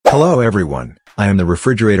Hello everyone, I am the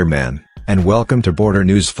Refrigerator Man, and welcome to Bordr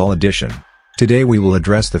News Fall Edition. Today we will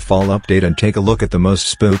address the fall update and take a look at the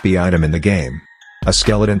most spoopy item in the game. A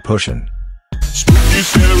skeleton potion. Spooky,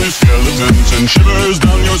 scary skeletons and shivers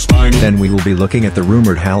down your spine. Then we will be looking at the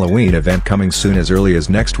rumored Halloween event coming soon as early as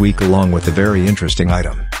next week along with a very interesting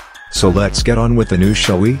item. So let's get on with the news,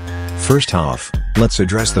 shall we? First off, let's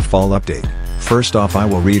address the fall update. First off, I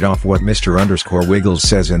will read off what Mr_Wiggles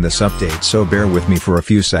says in this update, so bear with me for a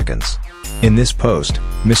few seconds. In this post,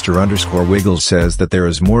 Mr_Wiggles says that there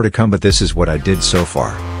is more to come, but this is what I did so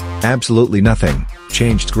far. Absolutely nothing.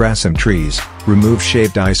 Changed grass and trees, removed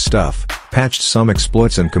shaved ice stuff, patched some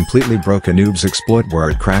exploits and completely broke a noob's exploit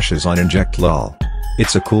where it crashes on inject lol.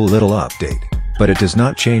 It's a cool little update, but it does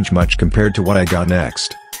not change much compared to what I got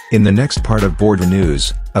next. In the next part of Bordr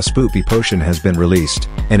News, a spooky potion has been released,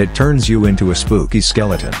 and it turns you into a spooky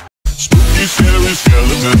skeleton. Spooky, scary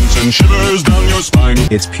skeletons and shivers down your spine.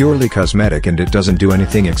 It's purely cosmetic and it doesn't do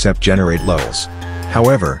anything except generate lulz.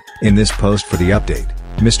 However, in this post for the update,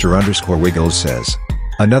 Mr_Wiggles says,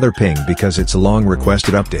 another ping because it's a long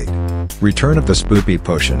requested update. Return of the spooky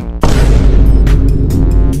potion.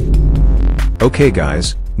 Okay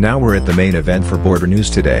guys, now we're at the main event for Bordr News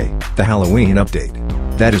today, the Halloween update.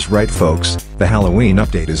 That is right folks, the Halloween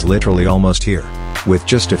update is literally almost here. With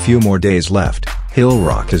just a few more days left,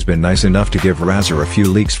 Hillrock has been nice enough to give Razor a few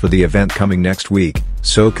leaks for the event coming next week,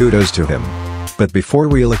 so kudos to him. But before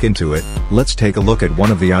we look into it, let's take a look at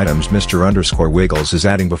one of the items Mr_Wiggles is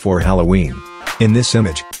adding before Halloween. In this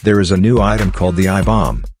image, there is a new item called the Eye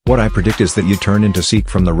Bomb. What I predict is that you turn into Seek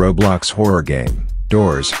from the Roblox horror game,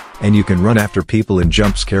 Doors, and you can run after people and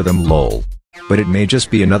jump scare them lol. But it may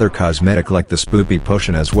just be another cosmetic like the spooky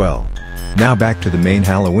potion as well. Now back to the main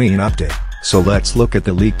Halloween update, so let's look at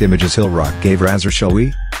the leaked images Hillrock gave Razor, shall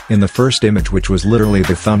we? In the first image, which was literally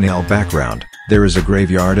the thumbnail background, there is a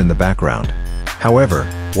graveyard in the background. However,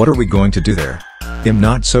 what are we going to do there? I'm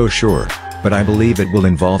not so sure, but I believe it will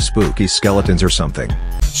involve spooky skeletons or something.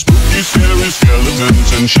 Spooky, scary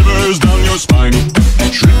skeletons and shivers down your spine.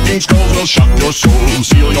 Shrieking skulls will shock your soul,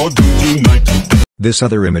 seal your doom tonight. This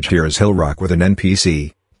other image here is Hillrock with an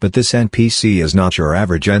NPC, but this NPC is not your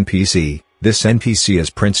average NPC, this NPC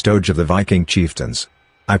is Prince Doge of the Viking Chieftains.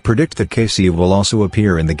 I predict that KC will also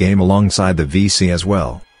appear in the game alongside the VC as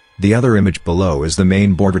well. The other image below is the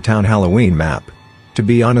main Bordr Town Halloween map. To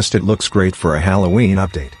be honest, it looks great for a Halloween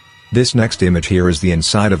update. This next image here is the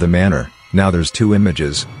inside of the manor. Now there's two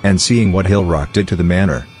images, and seeing what Hillrock did to the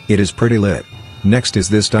manor, it is pretty lit. Next is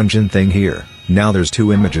this dungeon thing here. Now there's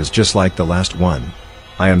two images just like the last one.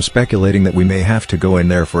 I am speculating that we may have to go in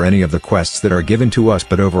there for any of the quests that are given to us,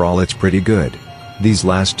 but overall it's pretty good. These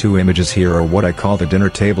last two images here are what I call the dinner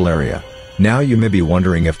table area. Now you may be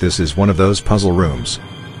wondering if this is one of those puzzle rooms.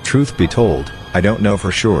 Truth be told, I don't know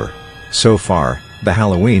for sure. So far, the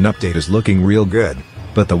Halloween update is looking real good.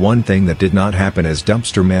 But the one thing that did not happen is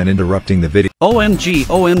Dumpster Man interrupting the video. OMG,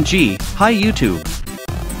 OMG, hi YouTube.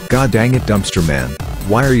 God dang it, Dumpster Man.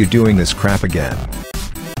 Why are you doing this crap again?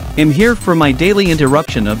 I'm here for my daily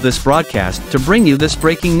interruption of this broadcast to bring you this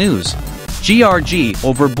breaking news. GRG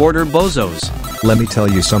over Bordr bozos. Let me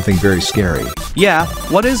tell you something very scary. Yeah,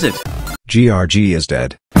 what is it? GRG is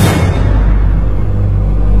dead.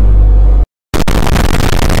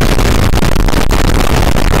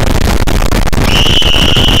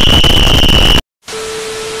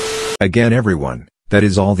 Again everyone, that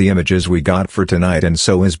is all the images we got for tonight, and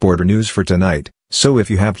so is Bordr News for tonight. So if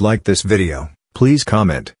you have liked this video, please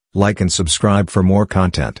comment, like and subscribe for more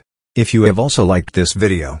content. If you have also liked this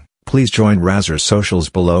video, please join Razor's socials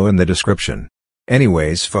below in the description.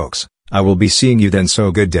 Anyways folks, I will be seeing you then,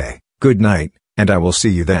 so good day, good night, and I will see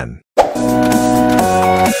you then.